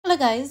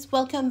guys,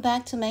 welcome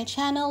back to my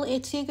channel.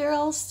 It's your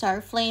girl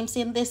Star Flames.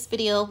 In this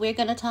video we're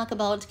gonna talk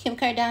about Kim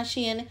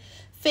Kardashian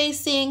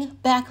facing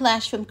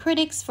backlash from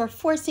critics for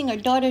forcing her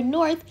daughter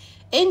North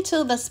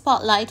into the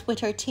spotlight with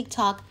her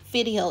TikTok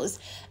videos.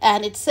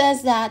 And it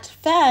says that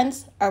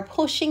fans are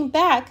pushing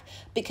back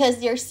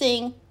because they're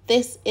saying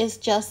this is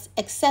just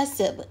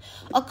excessive.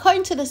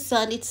 According to The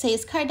Sun, it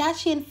says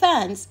Kardashian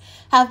fans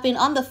have been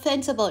on the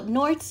fence about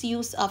North's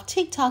use of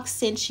TikTok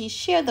since she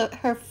shared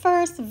her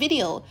first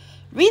video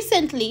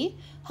recently.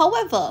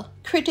 However,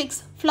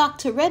 critics flocked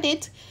to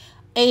Reddit,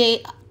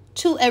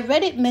 to a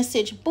Reddit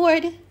message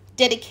board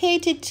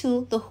dedicated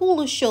to the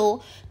Hulu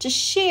show, to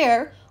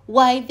share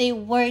why they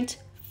weren't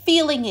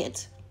feeling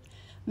it.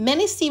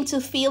 Many seem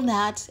to feel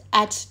that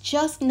at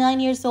just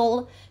 9 years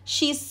old,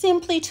 she's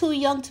simply too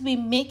young to be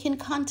making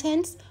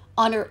content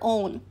on her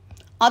own.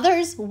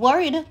 Others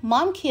worried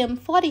Mom Kim,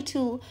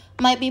 42,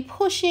 might be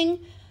pushing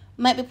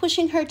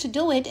her to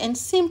do it and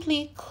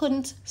simply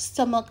couldn't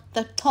stomach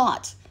the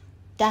thought.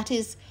 That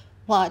is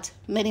what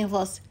many of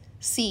us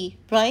see,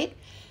 right?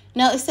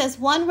 Now, it says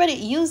one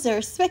Reddit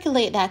user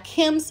speculate that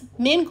Kim's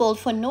main goal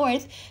for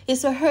North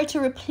is for her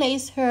to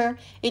replace her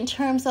in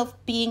terms of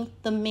being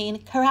the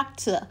main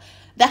character.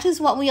 That is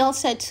what we all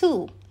said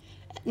too.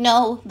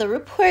 Now, the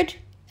report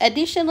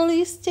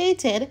additionally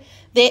stated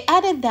they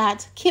added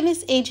that Kim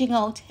is aging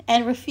out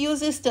and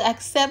refuses to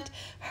accept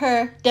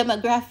her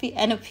demographic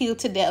and appeal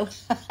to them.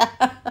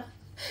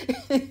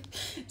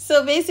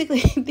 So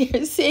basically,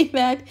 they're saying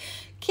that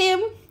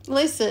Kim,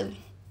 listen,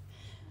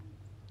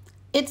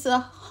 it's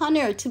an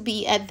honor to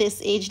be at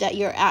this age that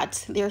you're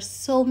at. There are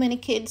so many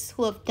kids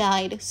who have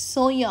died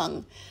so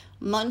young,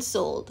 months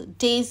old,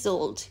 days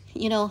old,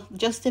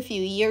 just a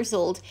few years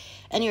old,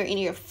 and you're in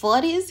your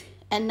 40s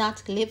and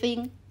not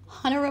living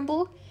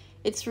honorable.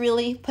 It's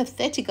really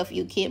pathetic of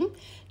you, Kim.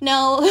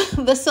 Now,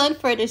 The Sun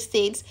further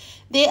states,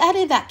 they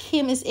added that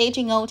Kim is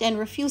aging out and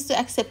refused to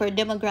accept her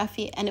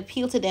demographic and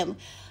appeal to them.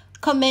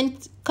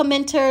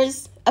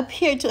 Commenters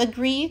appeared to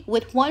agree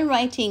with one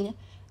writing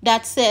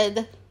that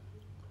said,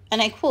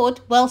 and I quote,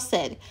 "Well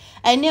said.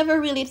 I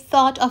never really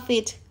thought of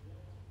it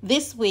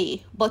this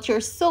way, but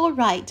you're so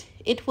right.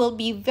 It will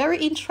be very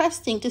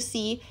interesting to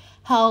see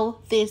how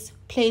this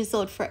plays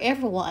out for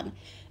everyone."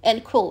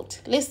 End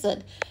quote.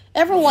 Listen,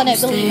 everyone, I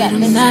believe at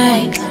this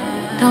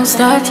point, don't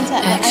start to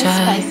act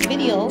shy.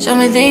 Show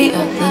me the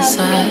other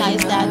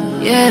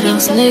side. Yeah,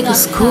 those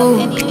niggas cool.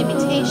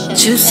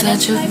 You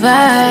such a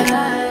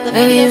vibe.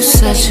 Baby, you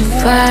such a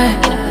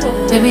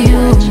vibe. Baby,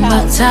 you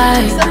my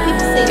type.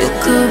 You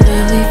could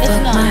really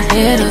fuck my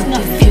head up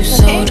if you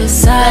so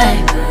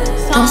decide.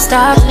 Don't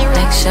stop to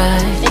act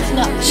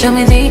shy. Show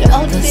me the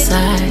other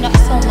side.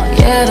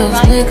 Yeah, those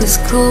niggas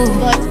cool,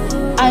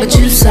 but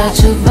you such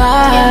a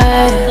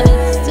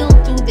vibe. Still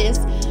do this.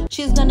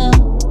 She's gonna,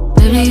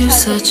 baby, you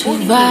such a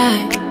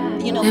vibe.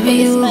 Put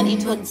this man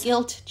into a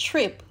guilt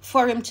trip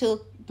for him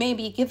to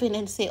maybe give in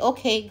and say,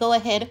 okay, go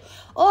ahead.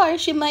 Or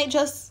she might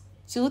just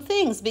do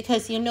things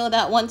because you know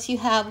that once you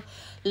have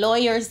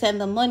lawyers and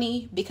the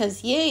money,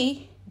 because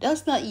Ye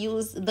does not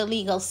use the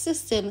legal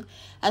system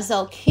as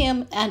how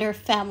Kim and her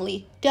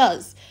family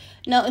does.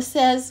 Now, it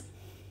says,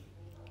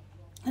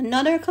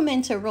 another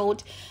commenter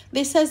wrote,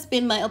 this has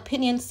been my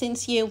opinion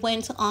since Ye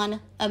went on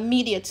a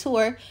media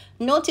tour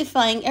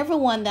notifying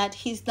everyone that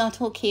he's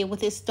not okay with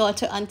his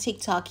daughter on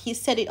TikTok. He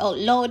said it out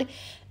loud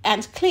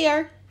and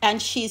clear, and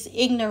she's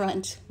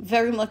ignorant,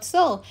 very much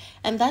so.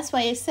 And that's why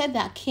I said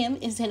that Kim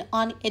is an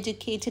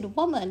uneducated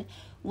woman.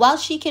 While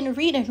she can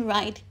read and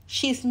write,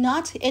 she's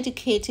not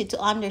educated to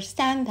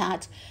understand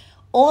that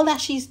all that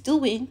she's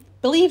doing,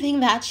 believing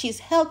that she's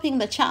helping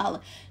the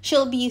child,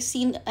 she'll be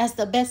seen as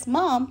the best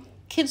mom.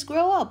 Kids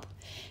grow up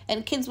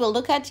and kids will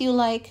look at you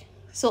like,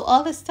 so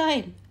all this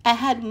time I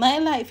had my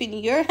life in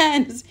your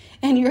hands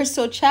and you're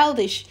so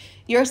childish,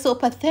 you're so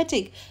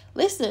pathetic.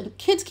 Listen,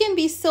 kids can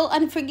be so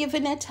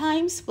unforgiving at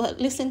times,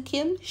 but listen,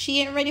 Kim, she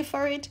ain't ready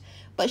for it.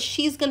 But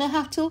she's gonna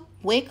have to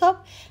wake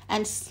up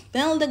and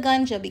smell the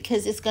ganja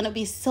because it's gonna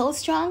be so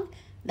strong.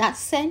 That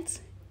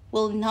scent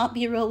will not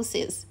be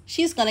roses.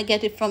 She's gonna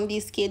get it from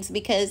these kids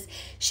because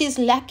she's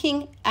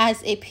lacking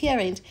as a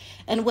parent.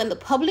 And when the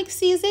public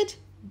sees it,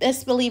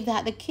 best believe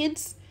that the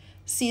kids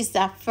sees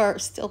that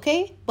first,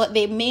 okay? But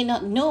they may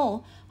not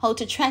know how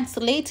to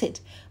translate it,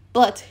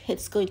 but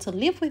it's going to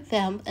live with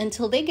them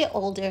until they get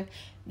older.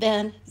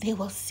 Then they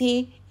will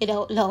say it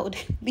out loud.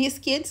 These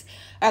kids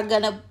are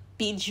gonna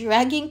be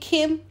dragging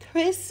Kim,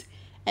 Chris,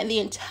 and the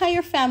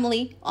entire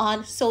family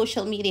on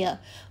social media.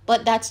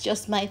 But that's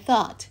just my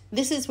thought.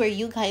 This is where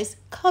you guys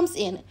comes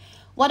in.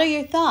 What are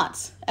your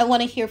thoughts? I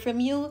want to hear from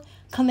you.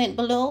 Comment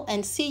below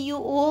and see you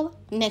all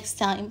next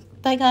time.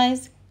 Bye,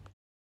 guys.